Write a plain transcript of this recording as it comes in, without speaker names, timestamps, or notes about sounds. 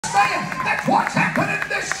understand that what's happening in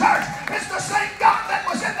this church is the same God that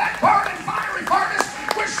was in that burning fiery furnace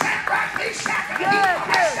with Shadrach, Meshach, and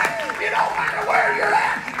Abednego. You don't matter where you're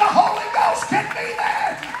at, the Holy Ghost can be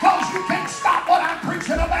there, because you can't stop what I'm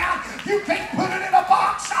preaching about. You can't put it in a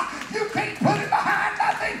box. You can't put it behind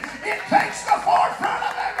nothing. It takes the forefront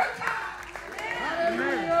of every time.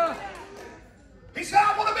 Hallelujah. He said,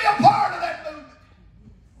 I want to be a part of that movement.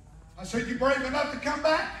 I said, you brave enough to come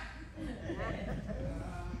back?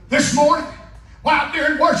 This morning, while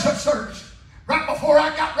during worship service, right before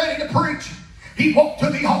I got ready to preach, he walked to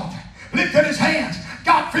the altar, lifted his hands.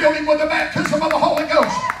 God filled him with the baptism of the Holy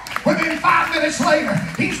Ghost. Within 5 minutes later,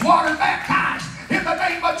 he's water baptized in the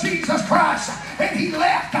name of Jesus Christ. And he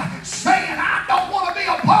left saying, I don't want to be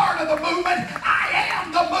a part of the movement. I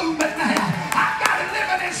am the movement now. I've got it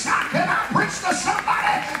living inside. Can I preach to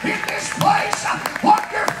somebody in this place?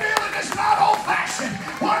 What you're feeling is not old-fashioned.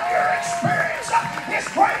 What you're experiencing is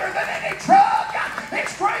greater than any drug.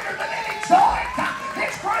 It's greater than any joint.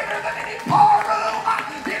 It's greater than any bar room.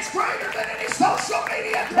 It's greater than any social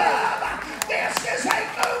media club. This is a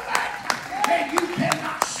movement, and you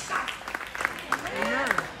cannot stop.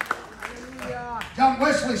 John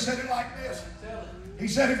Wesley said it like this. He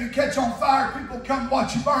said, if you catch on fire, people come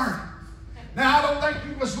watch you burn. Now, I don't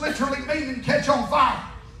think he was literally meaning catch on fire.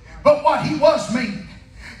 But what he was meaning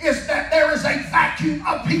is that there is a vacuum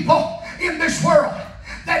of people in this world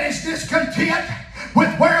that is discontent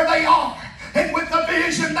with where they are and with the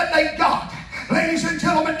vision that they got. Ladies and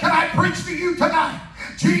gentlemen, can I preach to you tonight?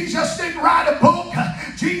 Jesus didn't write a book.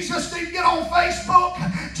 Jesus didn't get on Facebook.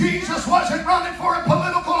 Jesus wasn't running for a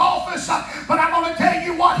political office. But I'm going to tell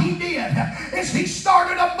you what he did is he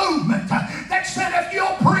started a movement that said if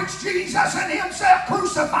you'll preach Jesus and himself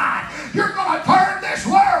crucified, you're going to turn this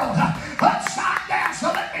world upside down.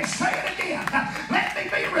 So let me say it again. Let me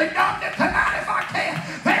be redundant tonight if I can.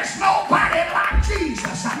 There's nobody like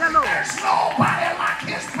Jesus. There's nobody like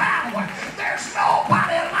his power. There's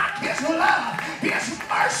nobody like his love. His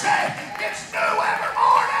mercy. It's new every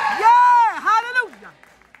morning. Yeah, hallelujah.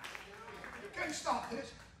 You can't stop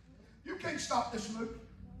this. You can't stop this movement.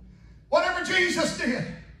 Whatever Jesus did,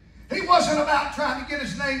 he wasn't about trying to get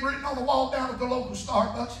his name written on the wall down at the local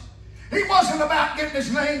Starbucks. He wasn't about getting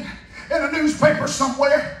his name in a newspaper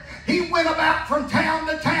somewhere. He went about from town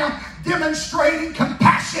to town demonstrating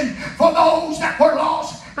compassion for those that were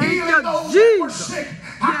lost, healing those that were sick.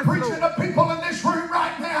 I'm preaching to people in this room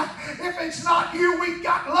right now. If it's not you, we've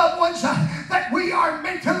got loved ones that we are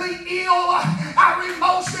mentally ill. Our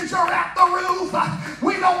emotions are at the roof.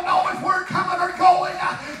 We don't know if we're coming or going.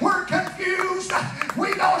 We're confused.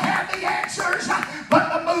 We don't have the answers.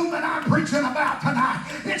 But the movement I'm preaching about tonight,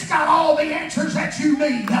 it's got all the answers that you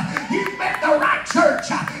need. You've met the right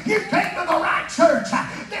church. You came to the right church.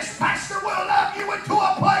 This pastor will love you into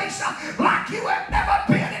a place like you have never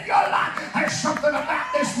been in your life. There's something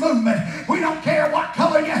about this movement. We don't care what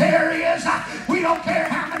color your hair is. We don't care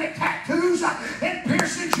how many tattoos and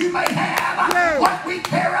piercings you may have. Yay. What we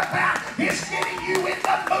care about is getting you in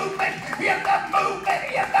the movement, in the movement,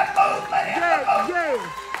 in the movement, in the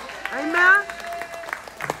movement. Amen.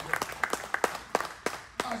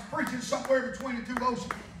 I was preaching somewhere between the two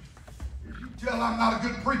oceans. You can tell I'm not a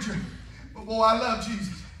good preacher, but boy, I love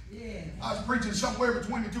Jesus. Yeah. I was preaching somewhere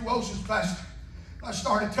between the two oceans, Pastor. I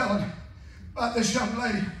started telling about this young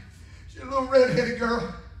lady. She's a little red-headed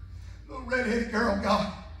girl.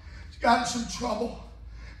 She's got in some trouble.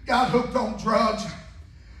 Got hooked on drugs.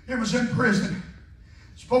 He was in prison.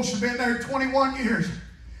 Supposed to have been there 21 years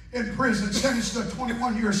in prison, sentenced to a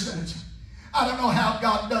 21-year sentence. I don't know how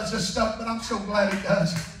God does this stuff, but I'm so glad he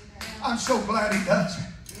does. I'm so glad he does.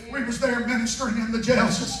 We was there ministering in the jail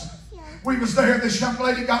system. We was there. This young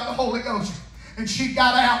lady got the Holy Ghost, and she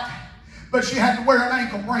got out. But she had to wear an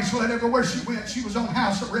ankle bracelet everywhere she went. She was on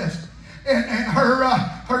house arrest. And her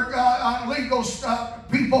legal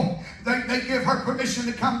people, they give her permission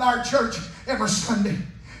to come to our church every Sunday.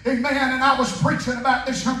 Amen. And I was preaching about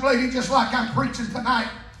this young lady just like I'm preaching tonight.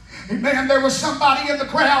 Amen. There was somebody in the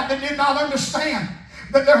crowd that did not understand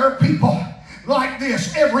that there are people like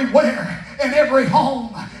this everywhere, in every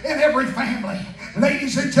home, in every family.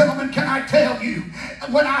 Ladies and gentlemen, can I tell you,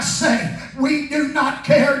 when I say we do not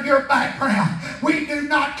care your background, we do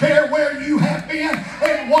not care where you have been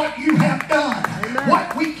and what you have done. Amen.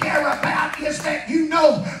 What we care about is that you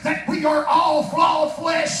know that we are all flawed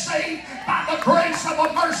flesh saved by the grace of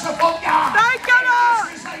a merciful God. Thank you,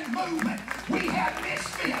 Lord. This is a movement. We have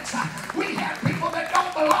misfits. We have people that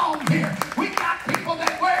don't belong here. We got people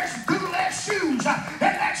that wears bootleg shoes,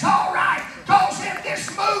 and that's all right. Because in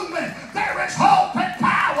this movement, there is hope and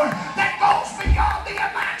power that goes beyond the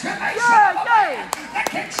imagination of a man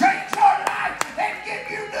that can change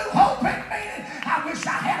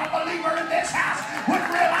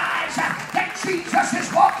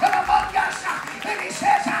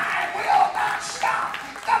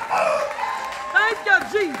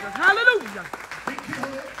Hallelujah. He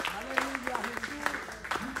killed it.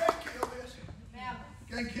 You can't kill this.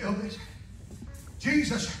 Can't kill this.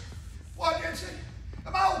 Jesus, what is it?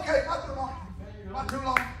 Am I okay? Am I too long? Am I too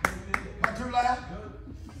long? Am I too loud?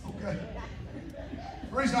 Okay.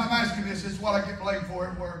 The reason I'm asking this is what I get blamed for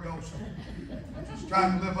everywhere I go. So I'm just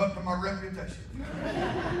trying to live up to my reputation.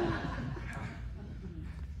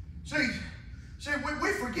 See,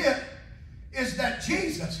 we forget is that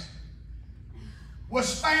Jesus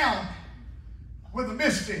was found with a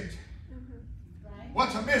misfit.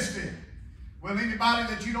 What's a misfit? Well, anybody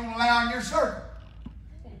that you don't allow in your circle.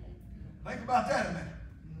 Think about that a minute.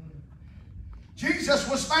 Jesus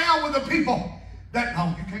was found with the people that,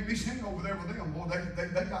 no, you can't be sitting over there with them. Boy,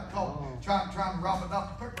 they got caught trying to rob a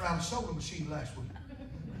Dr. Pepper out of a soda machine last week.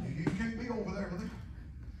 You can't be over there with them.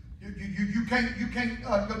 You can't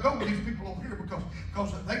go with these people over here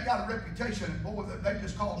because they got a reputation and boy, they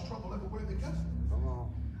just cause trouble everywhere they go.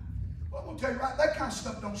 Well, I'm going to tell you right, that kind of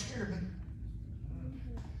stuff don't scare me.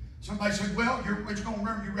 Somebody said, well, it's going to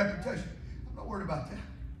ruin your reputation. I'm not worried about that.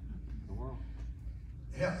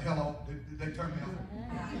 Hello, did they turn me on?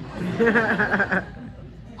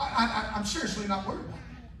 I'm seriously not worried about it.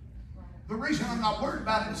 The reason I'm not worried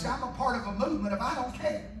about it is I'm a part of a movement if I don't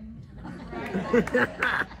care.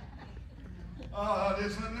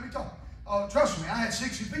 Let me talk. Trust me, I had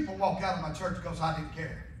 60 people walk out of my church because I didn't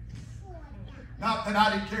care. Not that I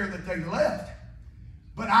didn't care that they left,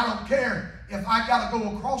 but I don't care if I got to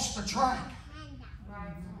go across the track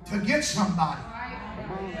to get somebody.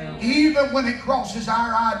 Even when it crosses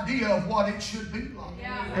our idea of what it should be like.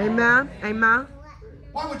 Amen. Amen.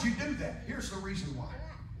 Why would you do that? Here's the reason why.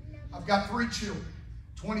 I've got 3 children,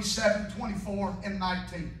 27, 24, and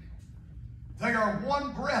 19. They are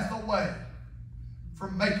one breath away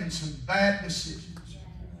from making some bad decisions.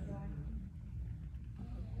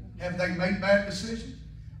 Have they made bad decisions?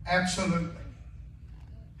 Absolutely.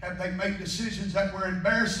 Have they made decisions that were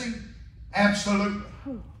embarrassing? Absolutely.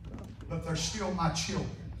 But they're still my children.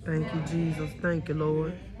 Thank you, Jesus. Thank you,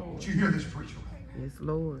 Lord. Did you hear this, preacher? Yes,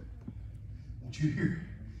 Lord. Won't you hear it?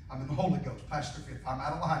 I'm in the Holy Ghost, Pastor. If I'm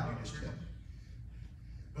out of line, you just tell me.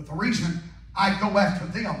 But the reason I go after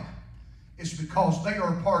them is because they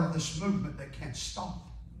are a part of this movement that can't stop.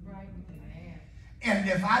 Right. And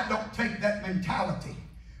if I don't take that mentality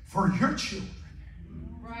for your children,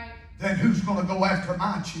 right, then who's going to go after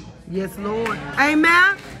my children? Yes, Lord.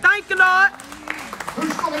 Amen. Thank you, Lord.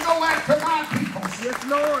 Who's going to go after my people? Yes,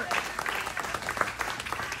 Lord.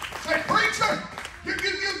 Say, preacher, you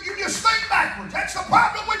just think backwards. That's the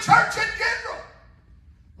problem with church in general.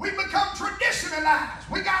 We become traditionalized.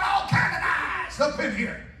 We got all kind of eyes up in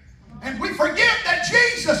here. And we forget that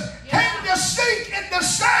Jesus came to seek and to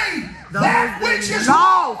save that which is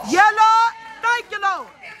lost. Yeah, Lord. Thank you, Lord.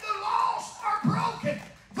 And the lost are broken.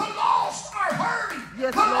 The lost are hurting.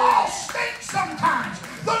 Yes, the Lord. lost stink sometimes.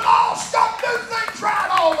 The lost don't do things right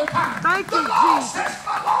all the time. Thank the you, lost Jesus.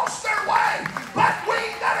 has lost their way. But we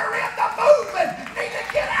that are in the movement need to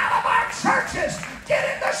get out of our churches, get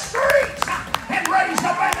in the streets, and raise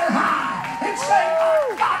a banner high and say,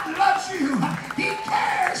 God loves you. He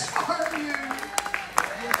cares for you.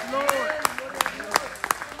 Yes, Lord.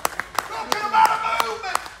 Talking about a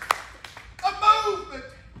movement. A movement.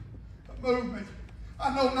 A movement.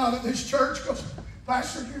 I know not of this church because,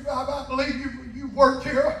 Pastor, I believe you've worked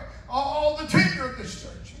here all the tenure of this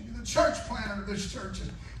church. You're the church planter of this church.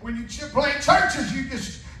 And when you plant churches, you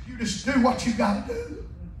just do what you got to do.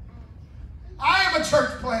 I am a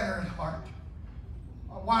church planter at heart.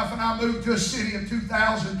 My wife and I moved to a city of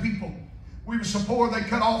 2,000 people. We were so poor they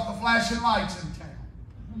cut off the flashing lights in town.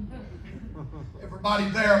 Everybody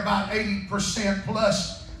there, about 80%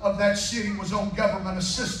 plus of that city was on government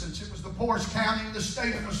assistance. It was the poorest county in the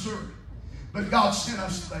state of Missouri. But God sent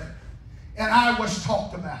us there. And I was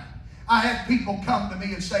talked about. I had people come to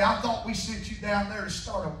me and say, I thought we sent you down there to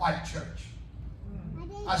start a white church.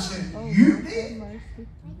 I said, you did?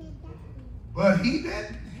 But he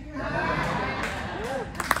didn't.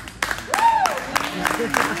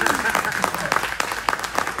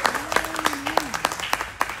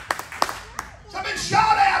 So I've been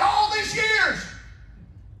shot at all these years.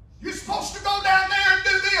 You're supposed to go down there and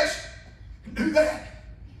do this and do that.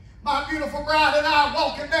 My beautiful bride and I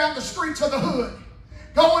walking down the streets of the hood,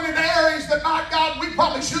 going into areas that, my God, we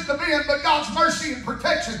probably shouldn't have been, but God's mercy and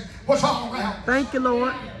protection was all around us. Thank you,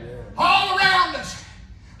 Lord. All around us.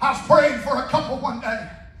 I was praying for a couple one day.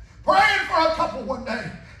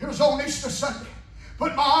 It was on Easter Sunday.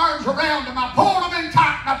 Put my arms around them. I pulled them in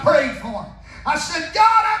tight and I prayed for them. I said,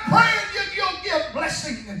 God, I'm praying you'll give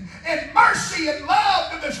blessing and mercy and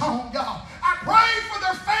love to this home, God. I pray for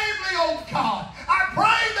their family, oh God. I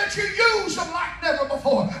pray that you use them like never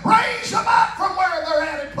before. Raise them up from where they're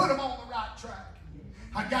at and put them on the right track.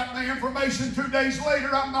 I got my information 2 days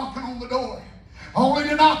later. I'm knocking on the door. Only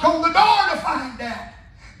to knock on the door to find out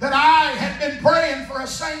that I had been praying for a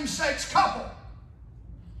same-sex couple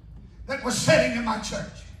that was sitting in my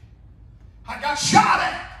church. I got shot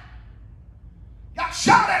at. Got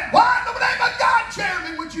shot at. Why in the name of God,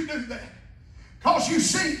 Jeromy, would you do that? Because you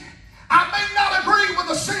see, I may not agree with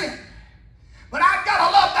the sin, but I've got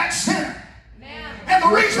to love that sinner. Amen. And the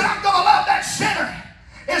reason I'm going to love that sinner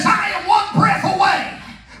is I am one breath away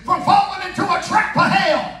from falling into a trap of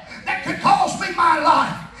hell that could cost me my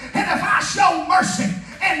life. And if I show mercy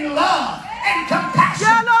and love and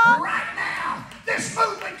compassion right now, this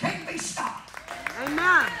movement can't be stopped.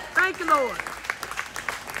 Amen. Thank you, Lord.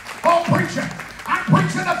 Oh, preacher, I'm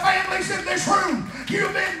preaching to families in this room.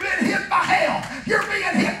 You've been hit by hell. You're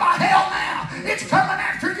being hit by hell now. It's coming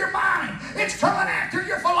after your mind. It's coming after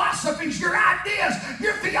your philosophies, your ideas,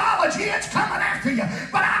 your theology. It's coming after you.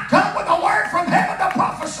 But I come with a word from heaven to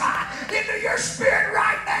prophesy into your spirit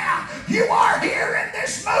right now. You are here in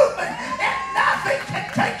this movement, and nothing can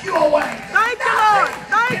take you away. Thank you, Lord.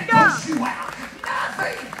 Thank you. Push you out.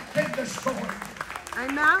 Nothing can destroy you.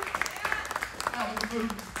 Amen.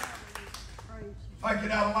 Hallelujah. If I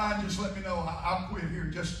get out of line, just let me know. I'll quit here.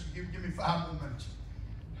 Just give me 5 more minutes.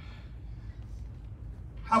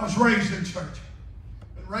 I was raised in church.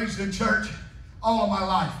 Been raised in church all of my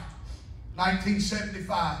life.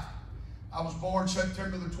 1975. I was born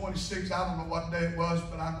September the 26th. I don't know what day it was,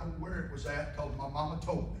 but I know where it was at because my mama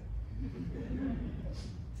told me.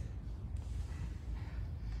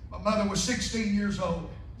 My mother was 16 years old.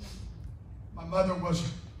 My mother was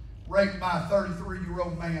raped by a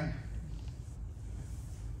 33-year-old man.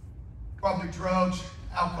 Probably drugs,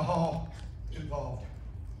 alcohol involved.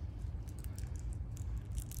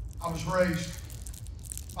 I was raised.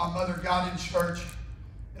 My mother got in church,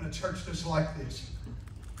 in a church just like this.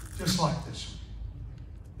 Just like this one.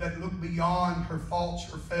 That looked beyond her faults,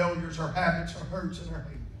 her failures, her habits, her hurts, and her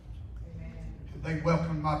hate. And they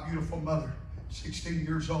welcomed my beautiful mother, 16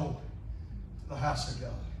 years old, to the house of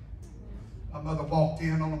God. My mother walked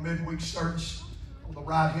in on a midweek service on the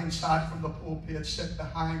right-hand side from the pulpit, sat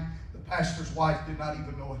behind. The pastor's wife did not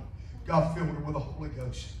even know it. God filled her with the Holy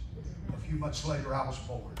Ghost. A few months later, I was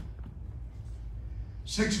born.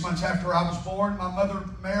 6 months after I was born, my mother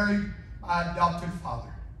married my adopted father.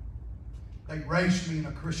 They raised me in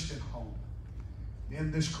a Christian home.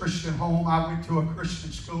 In this Christian home, I went to a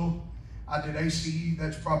Christian school. I did ACE.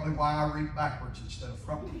 That's probably why I read backwards instead of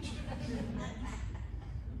frontwards.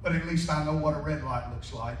 But at least I know what a red light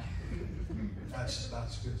looks like. That's about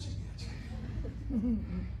as good as it gets.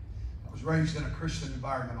 I was raised in a Christian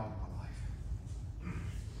environment all my life.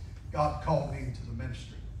 God called me into the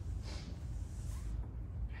ministry.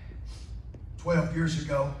 12 years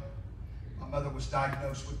ago, my mother was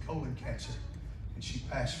diagnosed with colon cancer, and she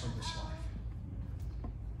passed from this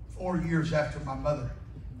life. 4 years after my mother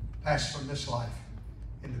passed from this life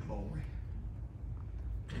into glory.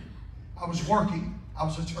 I was working. I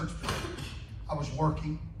was a church boy. I was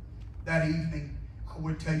working. That evening, I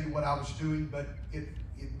would tell you what I was doing, but it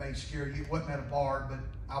may scare you. It wasn't at a bar, but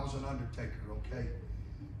I was an undertaker, okay?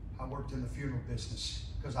 I worked in the funeral business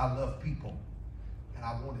because I love people, and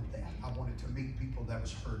I wanted that. I wanted to meet people that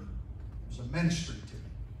was hurting. It was a ministry to me.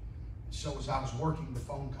 So as I was working, the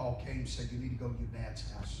phone call came and said, you need to go to your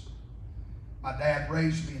dad's house. My dad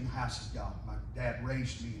raised me in the house of God. My dad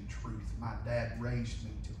raised me in truth. My dad raised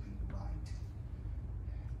me to be right.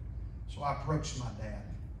 So I approached my dad.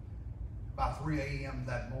 By 3 a.m.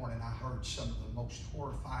 that morning, I heard some of the most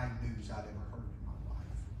horrifying news I'd ever heard in my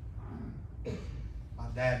life. My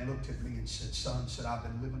dad looked at me and said, son, I've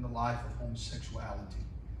been living the life of homosexuality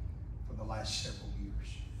for the last several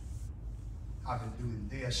years. I've been doing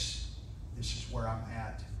this. This is where I'm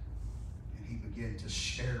at. And he began to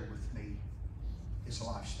share with me his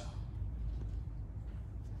lifestyle.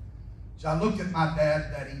 As I looked at my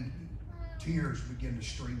dad that evening, tears began to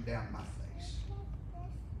stream down my face.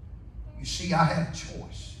 You see, I had a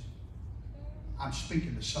choice. I'm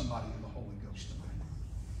speaking to somebody in the Holy Ghost tonight.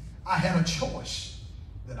 I had a choice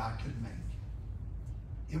that I could make.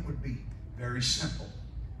 It would be very simple.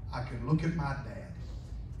 I could look at my dad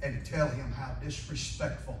and tell him how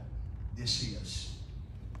disrespectful this is,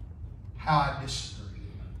 how I disagree,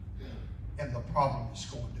 and the problem it's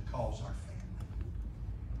going to cause our family.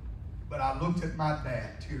 But I looked at my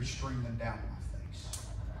dad, tears streaming down my face,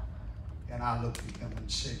 and I looked at him and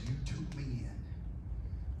said, you took me in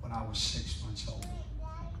when I was 6 months old.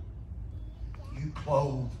 You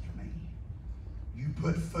clothed me. You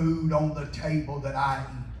put food on the table that I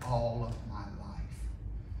eat all of my life.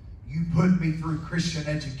 You put me through Christian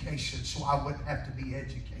education so I wouldn't have to be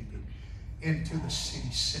educated into the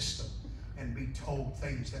city system and be told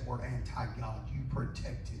things that were anti-God. You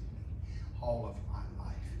protected me all of my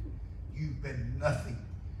life. You've been nothing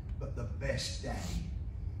but the best daddy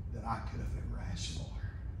that I could have ever asked for.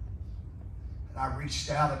 And I reached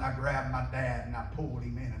out and I grabbed my dad and I pulled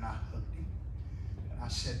him in and I hugged him. And I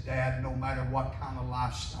said, Dad, no matter what kind of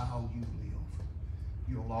lifestyle you live,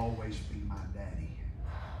 you'll always be my daddy.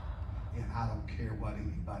 And I don't care what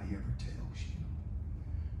anybody ever tells you.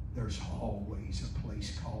 There's always a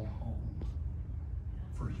place called home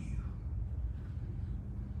for you.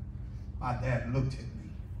 My dad looked at me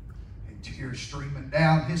and tears streaming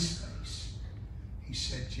down his face. He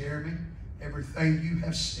said, Jeromy, everything you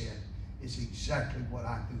have said is exactly what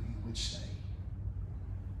I knew you would say.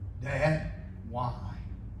 Dad, why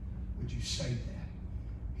would you say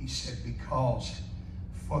that? He said, because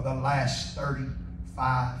for the last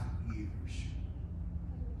 35 years,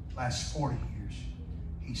 last 40 years,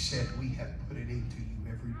 he said, we have put it into you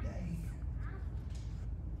every day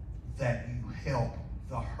that you help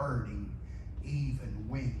the hurting even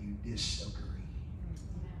when you disagree.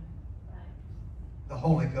 The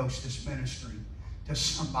Holy Ghost is ministering to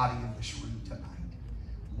somebody in this room tonight.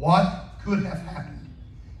 What could have happened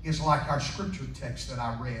is like our scripture text that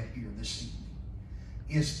I read here this evening,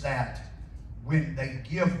 is that when they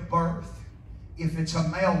give birth, if it's a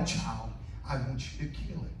male child, I want you to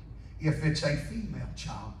kill it. If it's a female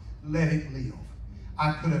child, let it live.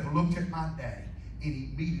 I could have looked at my daddy and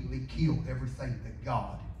immediately killed everything that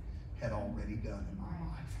God had already done in my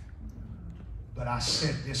life. But I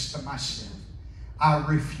said this to myself, I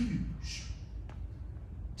refuse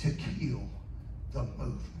to kill the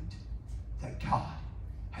movement that God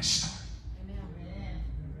has started. Amen.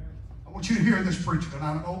 I want you to hear this preacher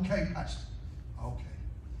tonight. Okay, Pastor. Okay.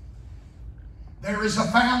 There is a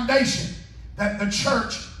foundation that the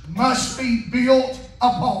church must be built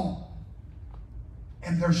upon.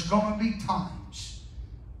 And there's going to be times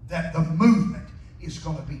that the movement is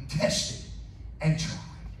going to be tested and tried.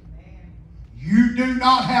 Amen. You do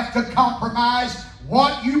not have to compromise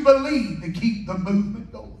what you believe to keep the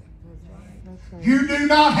movement going. You do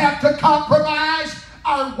not have to compromise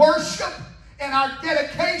our worship and our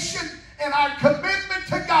dedication and our commitment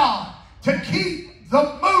to God to keep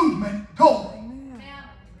the movement going.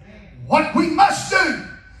 What we must do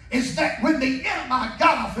is that when the enemy, my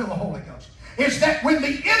God, I feel the Holy Ghost, is that when the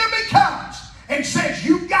enemy comes and says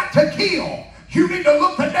you've got to kill, you need to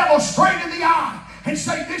look the devil straight in the eye and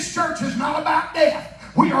say, this church is not about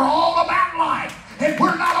death. We are all about life. And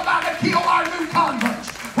we're not about to kill our new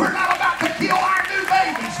converts. We're not about to kill our new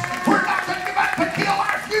babies. We're not about to kill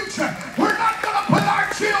our future. We're not going to put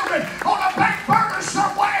our children on a back burner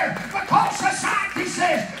somewhere because society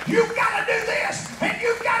says, you've got to do this and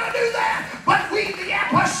you've got to do that. But we, the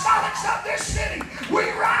apostolics of this city, we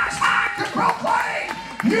rise high to proclaim,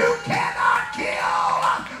 you cannot kill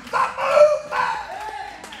the movement.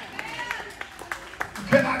 You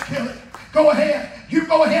cannot kill it. Go ahead. You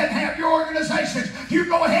go ahead and have your organizations. You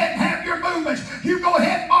go ahead and have your movements. You go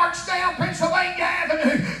ahead and march down Pennsylvania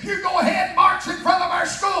Avenue. You go ahead and march in front of our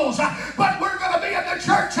schools. But we're going to be in the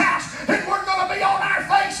church house. And we're going to be on our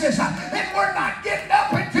faces. And we're not getting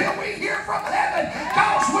up until we hear from heaven.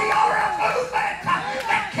 Because we are a movement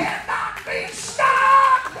that cannot be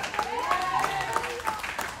stopped.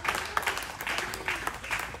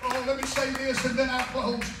 Oh, let me say this and then I'll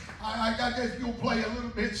close. I got if you'll play a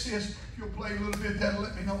little bit, sis. If you'll play a little bit, that'll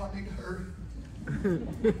let me know I need to hurry.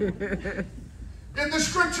 In the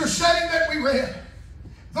scripture setting that we read,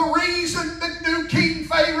 the reason that new King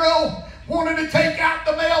Pharaoh wanted to take out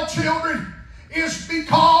the male children is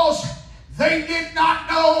because they did not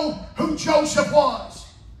know who Joseph was.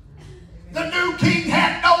 The new king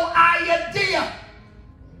had no idea.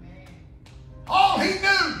 All he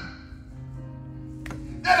knew,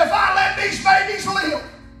 that if I let these babies live,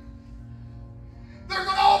 they're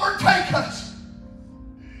going to overtake us.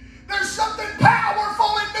 There's something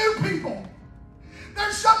powerful in new people.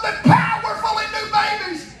 There's something powerful in new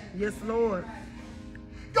babies. Yes, Lord.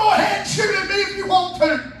 Go ahead and shoot at me if you want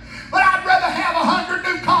to. But I'd rather have 100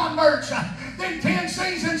 new converts than 10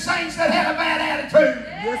 seasoned saints that had a bad attitude.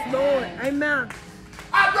 Yes, Lord. Amen.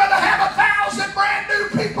 I'd rather have 1,000 brand new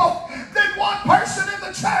people than one person in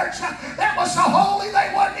the church that was so holy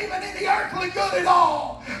they wasn't even any earthly good at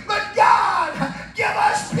all. But God, give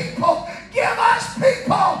us people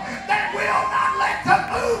that will not let the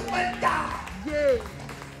movement die. Yeah.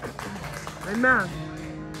 Amen.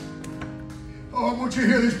 Oh, I want you to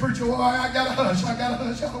hear this preacher. Oh, I got to hush. I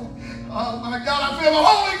Oh my God, I feel the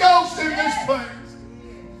Holy Ghost in this place.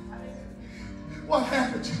 What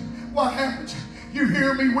happens? What happens? You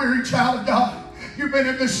hear me, weary child of God. You've been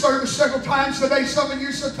in this service several times today. Some of you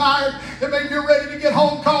are so tired that maybe you're ready to get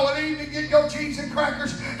home, call it evening, get your cheese and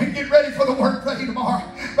crackers, and get ready for the work day tomorrow.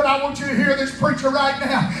 But I want you to hear this preacher right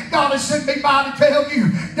now. God has sent me by to tell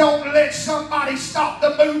you, don't let somebody stop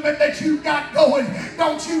the movement that you've got going.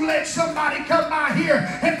 Don't you let somebody come by here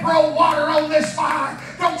and throw water on this fire.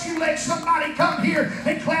 Don't you let somebody come here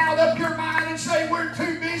and cloud up your mind and say, we're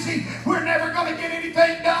too busy. We're never going to get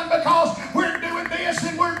anything done because we're doing this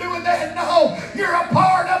and we're doing that. No, you're a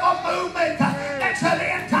part of a movement. That's an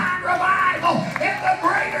end-time revival. And the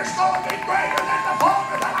greater's going to be greater than the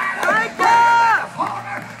former, the latter greater than the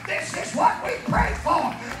former. This is what we pray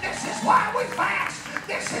for. This is why we fast.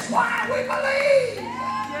 This is why we believe.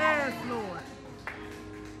 Yes, Lord.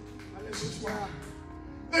 This is why.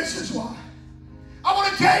 This is why. I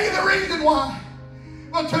want to tell you the reason why.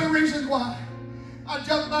 Well, two reasons why. I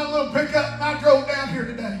jumped in my little pickup and I drove down here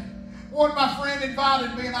today. One, my friend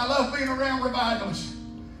invited me, and I love being around revivalists.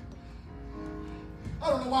 I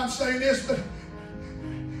don't know why I'm saying this,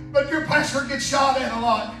 but your pastor gets shot at a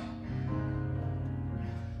lot.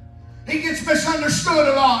 He gets misunderstood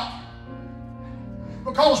a lot.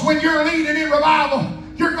 Because when you're leading in revival,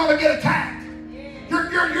 you're going to get attacked. You're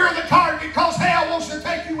the target because hell wants to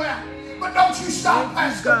take you out. But don't you stop,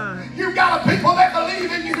 Pastor. You've got a people that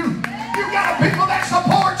believe in you. You've got a people that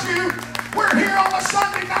support you. We're here on a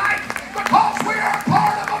Sunday night because we are a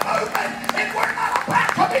part of a movement and we're not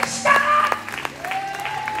about to be stopped.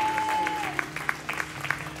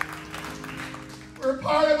 We're a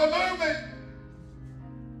part of a movement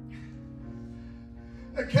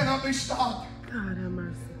that cannot be stopped. God have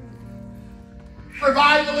mercy.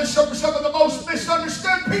 Revivalists are some of the most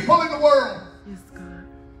misunderstood people in the world. Yes, God.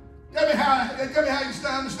 Tell me how you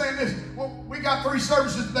understand this. Well, we got 3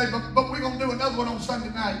 services today, but we're going to do another one on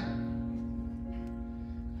Sunday night.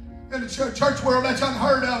 In the church world, that's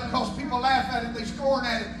unheard of because people laugh at it, they scorn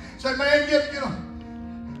at it. Say, man, you know.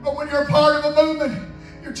 But when you're a part of a movement,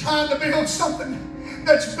 you're trying to build something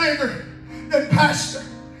that's bigger than pastor.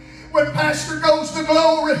 When pastor goes to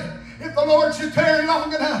glory, if the Lord should tarry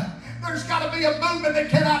long enough, there's got to be a movement that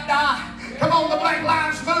cannot die. Come on, the Black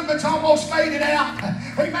Lives Movement's almost faded out.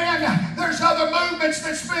 Amen. There's other movements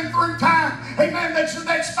that's been through time. Amen. That's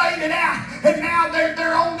faded out. And now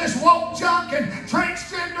they're on this woke junk and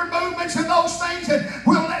transgender movements and those things. And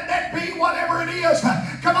we'll let that be whatever it is.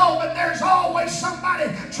 Come on, but there's always somebody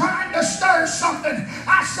trying to stir something.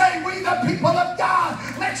 I say we the people of God,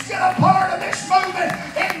 let's get a